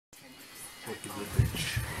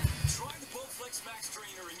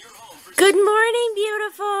Good morning,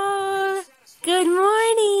 beautiful. Good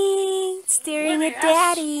morning. Staring at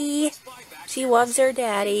Daddy. She loves her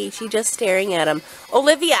daddy. She's just staring at him.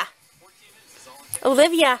 Olivia.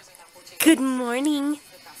 Olivia. Good morning.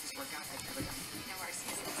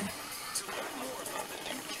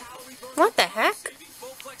 What the heck?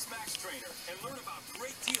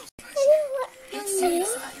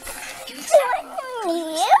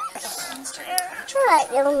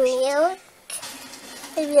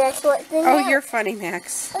 Oh, you're funny,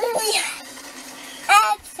 Max.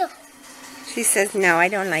 She says, no, I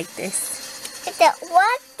don't like this. I don't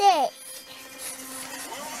want this.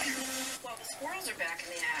 Well, the squirrels are back in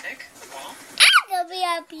the attic. I'm gonna be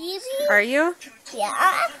a baby. Are you?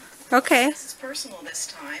 Yeah. Okay. This is personal this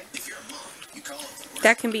time.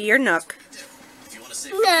 That can be your nook.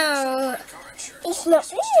 No. It's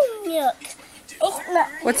not milk. It's not.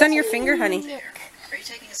 What's on your finger, honey? Are you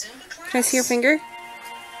taking a Zumba class? Can I see your finger?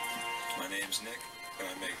 My name's Nick, and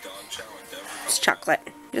I make dog chow in Denver. It's chocolate.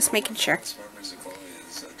 Just making sure. Smart Music Chloe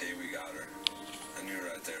is the day we got her. I knew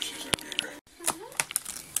right there she was going to be a great.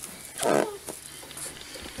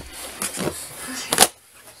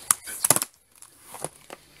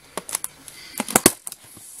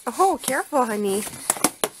 Oh, careful, honey.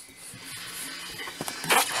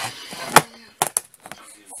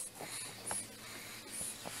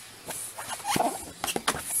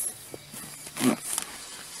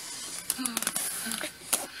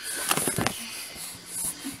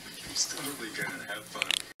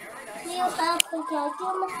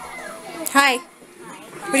 Hi.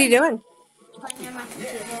 What are you doing?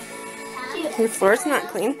 Your floor's not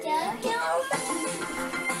clean.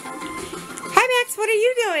 Hi, Max. What are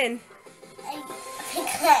you doing?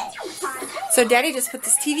 So Daddy just put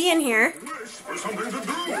this TV in here.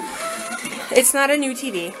 It's not a new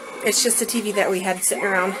TV. It's just a TV that we had sitting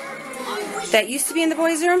around that used to be in the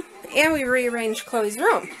boys' room, and we rearranged Chloe's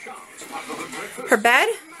room. Her bed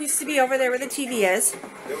used to be over there where the TV is.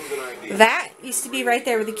 That used to be right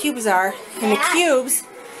there where the cubes are, and the cubes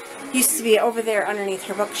used to be over there underneath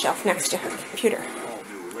her bookshelf next to her computer.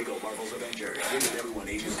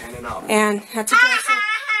 And that's a dresser.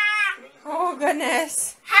 Oh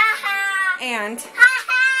goodness. And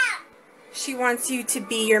she wants you to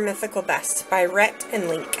be your mythical best by Rhett and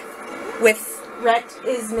Link. With Rhett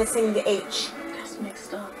is missing the H.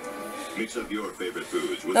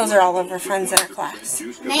 Those are all of her friends in our class.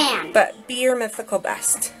 Man. But be your mythical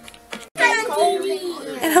best.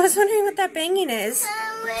 And I was wondering what that banging is.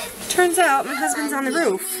 Turns out my husband's on the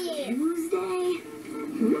roof.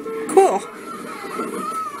 Cool.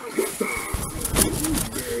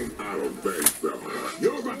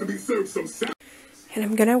 And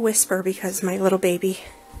I'm gonna whisper because my little baby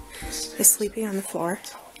is sleeping on the floor.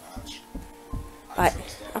 But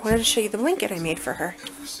I wanted to show you the blanket I made for her.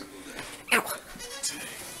 Ow.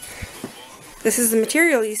 This is the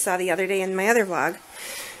material you saw the other day in my other vlog.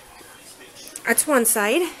 That's one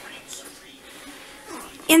side.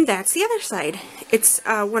 And that's the other side. It's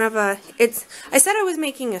I said I was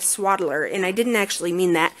making a swaddler, and I didn't actually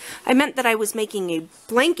mean that. I meant that I was making a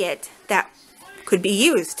blanket that could be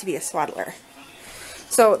used to be a swaddler.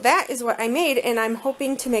 So that is what I made, and I'm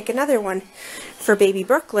hoping to make another one for baby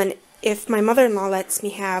Brooklyn if my mother-in-law lets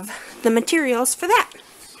me have the materials for that.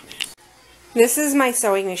 This is my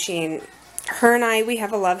sewing machine. Her and I, we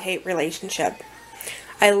have a love-hate relationship.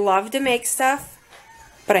 I love to make stuff,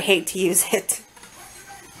 but I hate to use it.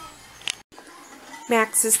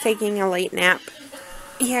 Max is taking a late nap.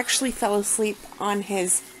 He actually fell asleep on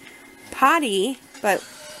his potty, but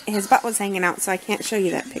his butt was hanging out, so I can't show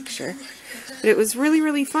you that picture. But it was really,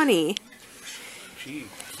 really funny. Gee,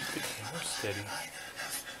 keep the camera steady.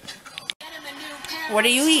 What are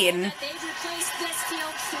you eating?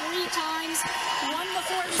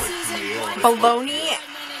 Bologna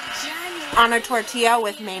on a tortilla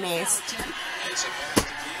with mayonnaise.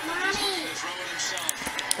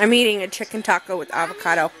 I'm eating a chicken taco with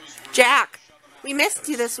avocado. Jack, we missed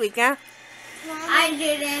you this week, huh? I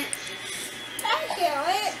didn't. I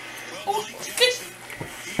didn't.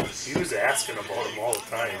 He was asking about him all the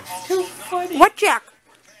time. What, Jack?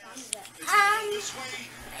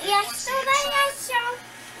 Yesterday I saw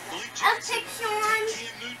a picture on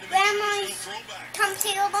Grandma's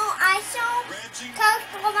computer. I saw Coach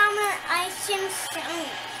Obama ice cream soon.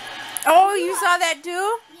 Oh, you saw that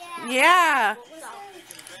too? Yeah.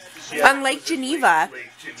 On Lake Geneva. Lake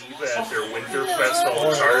Geneva at their Winterfest, all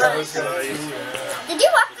the cars was nice. Did you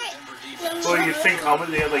walk it? Well, Well, you think how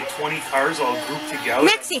many, they had like 20 cars all grouped together.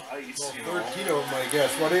 Maxie! On the ice, you Well, know. 13 of them, I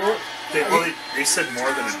guess. What they were? They said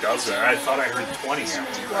more than a dozen. I thought I heard 20.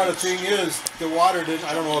 Well, the thing is, the water didn't.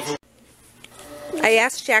 I don't know if it. I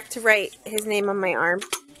asked Jack to write his name on my arm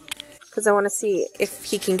because I want to see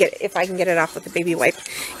if I can get it off with a baby wipe.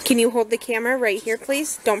 Can you hold the camera right here,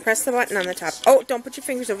 please? Don't press the button on the top. Oh, don't put your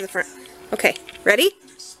fingers over the front. Okay, ready?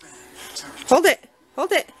 Hold it.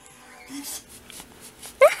 Hold it.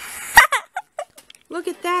 Look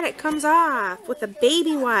at that. It comes off with a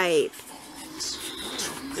baby wipe.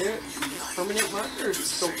 Permanent marker is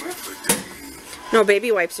so perfect. No,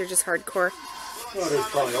 baby wipes are just hardcore. Oh, there's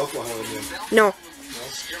probably alcohol in there. No.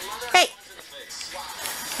 Hey!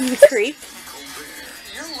 You creep.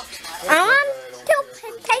 I want to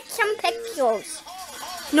take some pictures.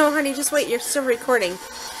 No, honey, just wait. You're still recording.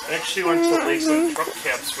 I actually went to Lakeland Truck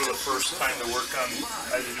Caps for the first time to work on.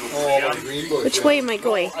 I had to do a Oh, by pre-op. Greenbush. Which way am I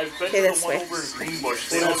going? I've been Okay, to this the one way. over in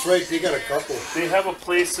Greenbush. Oh, that's right. They got a couple. They have a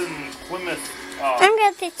place in Plymouth. I'm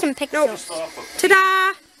going to take some pictures. Just off of.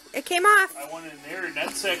 Ta-da! It came off. I went in there, and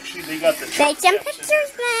that's actually they got the. Take truck some caps in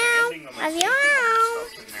pictures there, now sanding them and of your painting them own. and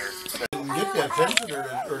stuff in there. Didn't get that pension or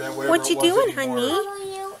that whatever What you it was doing, anymore. honey?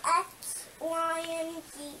 W-X-Y-N-G.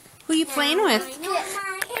 Who you playing with?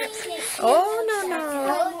 Oh,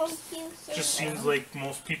 no. Just seems like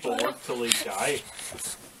most people work till they die.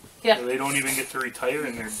 Yeah. Or they don't even get to retire,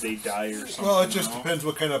 and they die or something. Well, it just you know? depends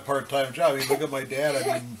what kind of part-time job. I mean, look at my dad. I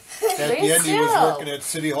mean, at the end he was working at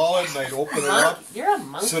City Hall at night, open it up, You're a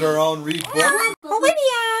monkey. sit around, read books. Olivia!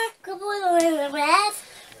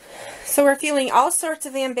 So we're feeling all sorts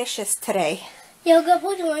of ambitious today. You'll go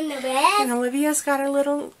put on the bed. And Olivia's got her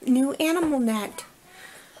little new animal net.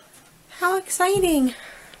 How exciting.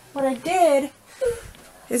 What I did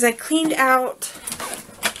is I cleaned out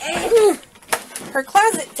her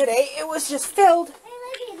closet today. It was just filled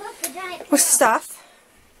with stuff.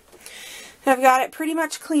 I've got it pretty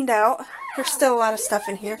much cleaned out. There's still a lot of stuff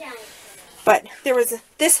in here. But there was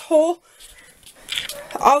this hole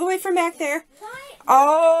all the way from back there,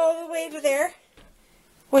 all the way to there,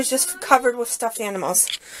 was just covered with stuffed animals.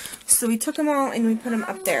 So we took them all and we put them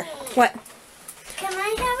up there. What? Can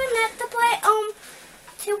I have a net to put,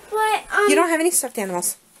 You don't have any stuffed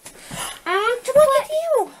animals. I want to Look put, at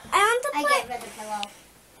you. I want to I put, get rid of the pillow.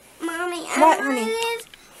 Mommy, What, I honey? wanted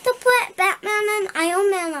to put Batman and Iron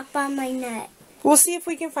Man up on my net. We'll see if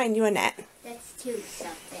we can find you a net. That's too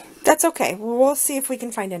stuffed in. That's okay. We'll see if we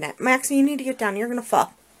can find a net. Max, you need to get down. You're going to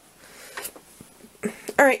fall.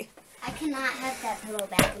 All right. I cannot have that pillow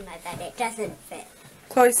back in my bed. It doesn't fit.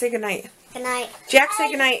 Chloe, say goodnight. Good night. Jack, say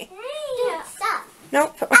goodnight. Dude, stop.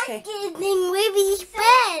 Nope. Okay. I'm getting Libby's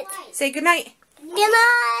bed. Say goodnight. Good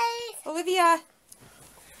night. Olivia.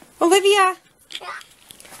 Olivia.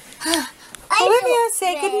 Olivia,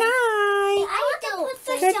 say goodnight. I want to put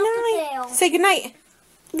the Good shelter night. down. Say goodnight.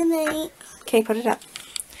 Good night. Okay, put it up.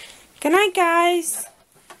 Good night, guys.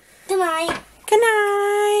 Good night. Good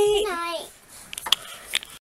night.